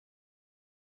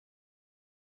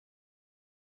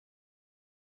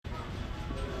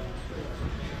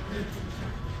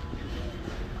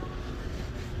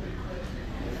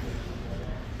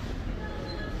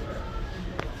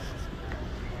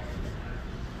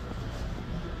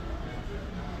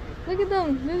Look at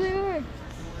them. There they are.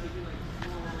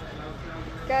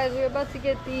 Guys, we're about to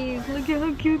get these. Look at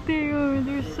how cute they are.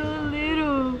 They're so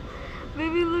little.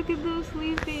 Baby, look at them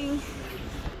sleeping.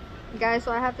 Guys,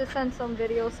 so I have to send some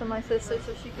videos to my sister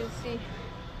so she can see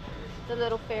the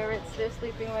little ferrets. They're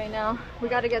sleeping right now. We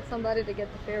got to get somebody to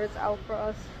get the ferrets out for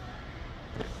us.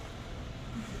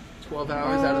 12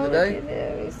 hours out of the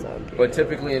day. So but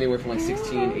typically anywhere from like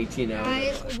 16, 18 hours.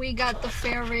 Guys, we got the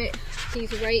ferret.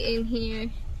 He's right in here.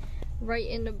 Right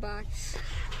in the box.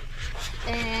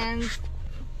 And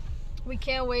we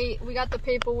can't wait. We got the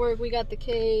paperwork. We got the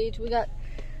cage. We got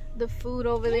the food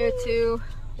over there too.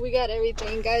 We got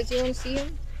everything. Guys, you want to see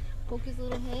him? Poke his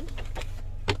little head.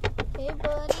 Hey,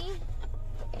 buddy.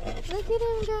 Look at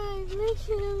him, guys. Look at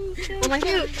him. He's so oh my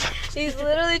cute. God. He's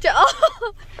literally just...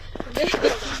 Oh! Babe.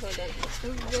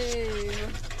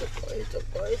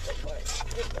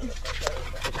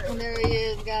 And there he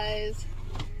is, guys.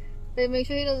 Babe, make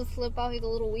sure he doesn't slip out. He's a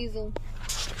little weasel.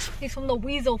 He's from the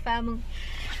weasel family.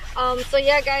 So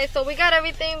yeah, guys. So we got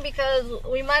everything because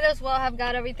we might as well have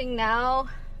got everything now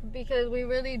because we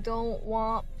really don't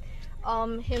want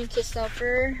him to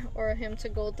suffer or him to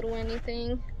go through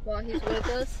anything while he's with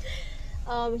us.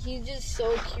 He's just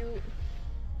so cute.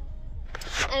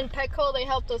 And Petco, they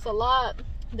helped us a lot.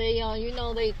 They you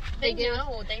know they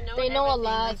know a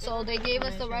lot, so they gave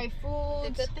us the right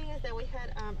food. The good thing is that we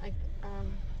had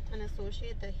an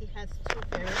associate that he has 2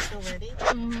 ferrets already,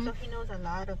 so he knows a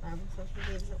lot of them. So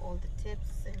he gives all the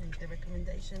tips and the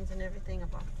recommendations and everything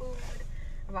about food,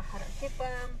 about how to keep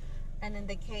them. And then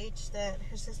the cage that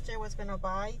her sister was gonna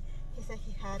buy, he said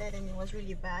he had it and it was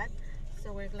really bad.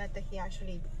 So we're glad that he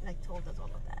actually like told us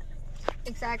all of that.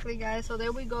 Exactly, guys. So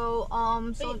there we go.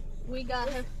 So we got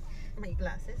him. My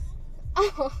glasses.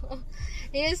 Oh,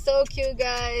 he is so cute,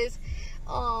 guys.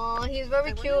 Oh, he's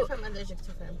very cute. I wonder if I'm allergic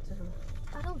to him.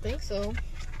 I don't think so.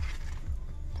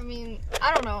 I mean,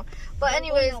 I don't know. But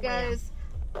anyways, guys,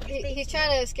 he's trying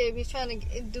to escape. He's trying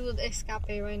to do the escape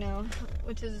right now,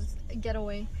 which is a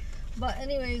getaway. But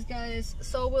anyways, guys,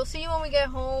 so we'll see you when we get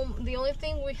home. The only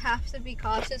thing we have to be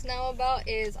cautious now about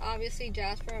is obviously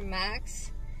Jasper and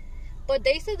Max. But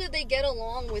they said that they get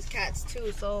along with cats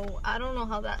too, so I don't know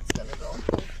how that's gonna go.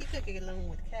 Well, he could get along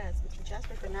with cats, but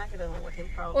Jasper could not get along with him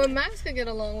probably. Or Max could get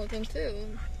along with him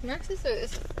too. Max is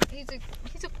he's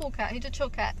a cool cat. He's a chill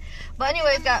cat. But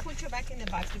anyways, guys, put you back in the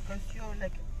box because you're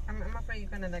like I'm afraid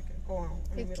you're gonna like go on.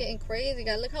 He's getting crazy,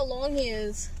 guys. Look how long he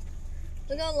is.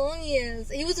 Look how long he is.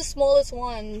 He was the smallest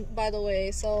one, by the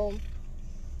way. So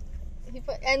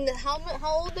and how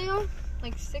old they are?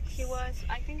 Like 6? He was,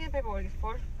 I think in February,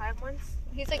 4 or 5 months.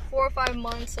 He's like 4 or 5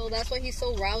 months, so that's why he's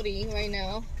so rowdy right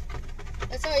now.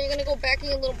 That's alright, you're gonna go back in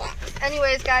your little box.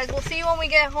 Anyways, guys, we'll see you when we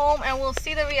get home, and we'll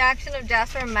see the reaction of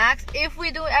Jasper and Max. If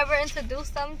we do ever introduce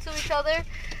them to each other,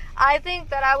 I think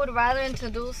that I would rather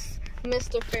introduce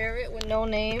Mr. Ferret with no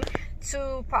name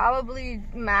to probably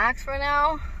Max for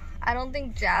now. I don't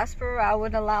think Jasper, I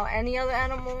would allow any other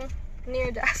animal near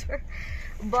Jasper.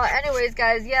 But anyways,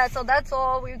 guys, yeah, so that's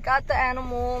all. We got the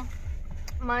animal.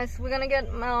 We're gonna get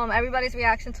everybody's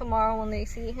reaction tomorrow when they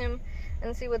see him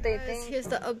and see what they think. Here's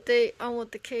the update on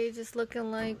what the cage is looking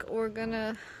like. We're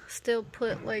gonna still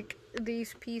put like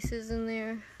these pieces in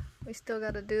there. We still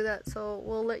gotta do that, so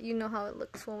we'll let you know how it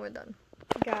looks when we're done.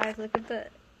 Guys, look at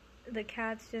the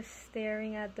cats just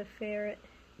staring at the ferret.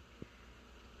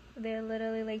 They're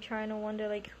literally like trying to wonder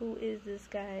like, who is this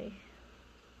guy?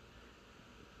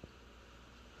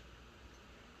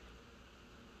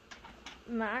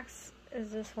 Max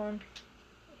is this one.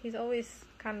 He's always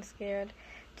kind of scared.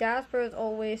 Jasper is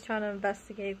always trying to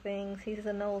investigate things. He's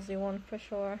a nosy one for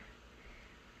sure.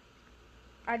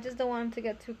 I just don't want him to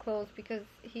get too close because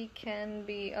he can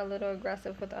be a little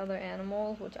aggressive with other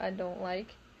animals, which I don't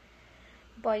like.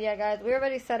 But yeah, guys, we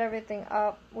already set everything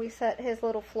up. We set his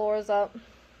little floors up.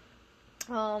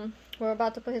 We're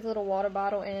about to put his little water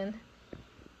bottle in.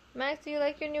 Max, do you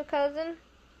like your new cousin?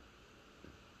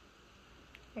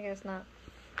 I guess not.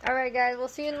 Alright, guys, we'll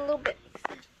see you in a little bit.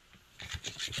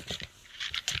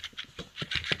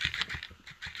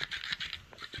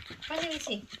 Let me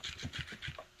see.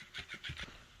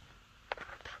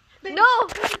 No!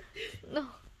 No.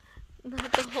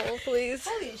 Not the hole, please.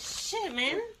 Holy shit,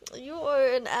 man. You are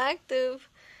an active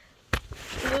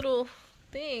little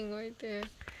thing right there.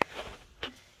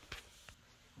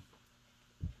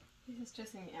 This is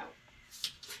stressing me out.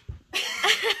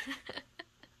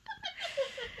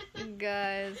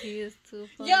 Guys, he is too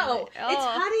funny. Yo, it's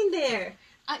hot in there.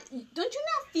 Don't you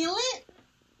not feel it?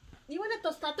 You want to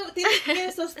tostarte? ¿Tienes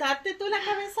que tostarte tú la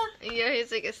cabeza? Yeah,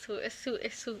 he's like, it's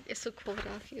too cold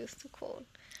out here. It's too cold.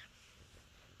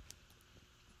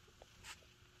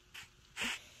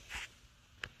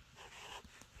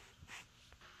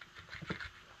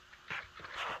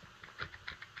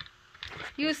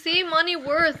 You see, money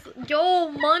worth. Yo,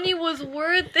 money was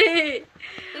worth it.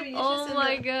 Oh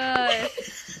my god.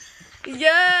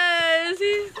 Yes.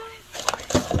 He's...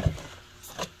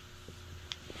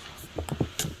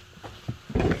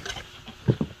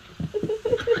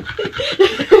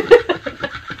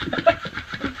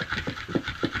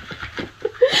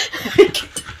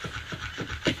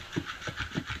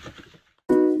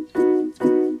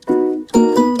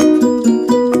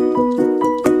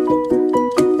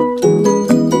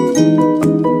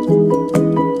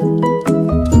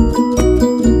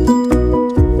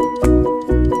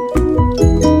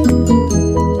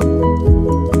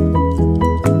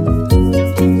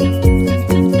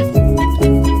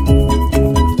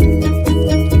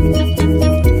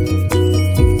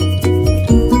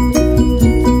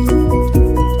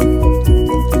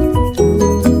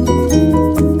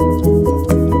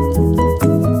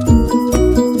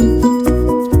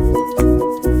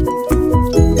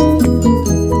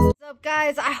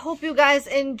 I hope you guys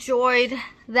enjoyed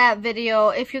that video.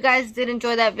 If you guys did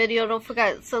enjoy that video, don't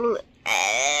forget to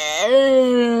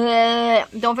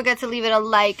leave it a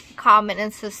like, comment,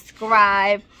 and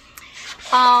subscribe.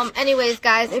 Anyways,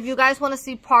 guys, if you guys want to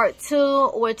see part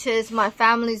 2, which is my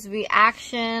family's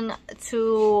reaction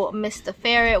to Mr.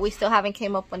 Ferret, we still haven't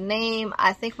came up with a name.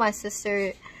 I think my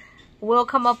sister will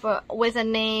come up with a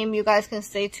name. You guys can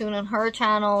stay tuned on her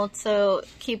channel to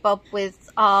keep up with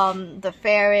the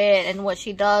ferret and what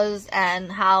she does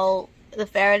and how the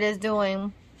ferret is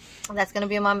doing. That's gonna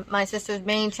be my sister's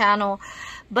main channel,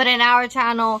 but in our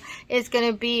channel it's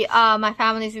gonna be my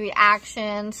family's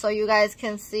reaction, so you guys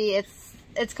can see.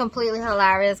 It's completely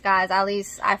hilarious, guys. At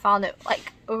least I found it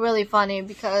like really funny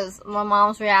because my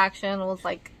mom's reaction was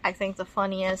like, I think, the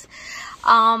funniest.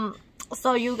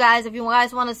 So you guys, if you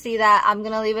guys want to see that, I'm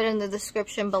going to leave it in the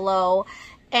description below.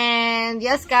 And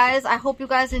yes, guys, I hope you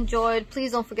guys enjoyed.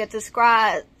 Please don't forget to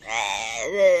subscribe.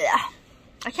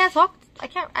 I can't talk. I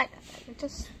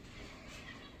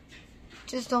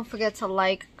just don't forget to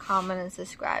like, comment, and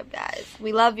subscribe, guys.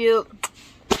 We love you.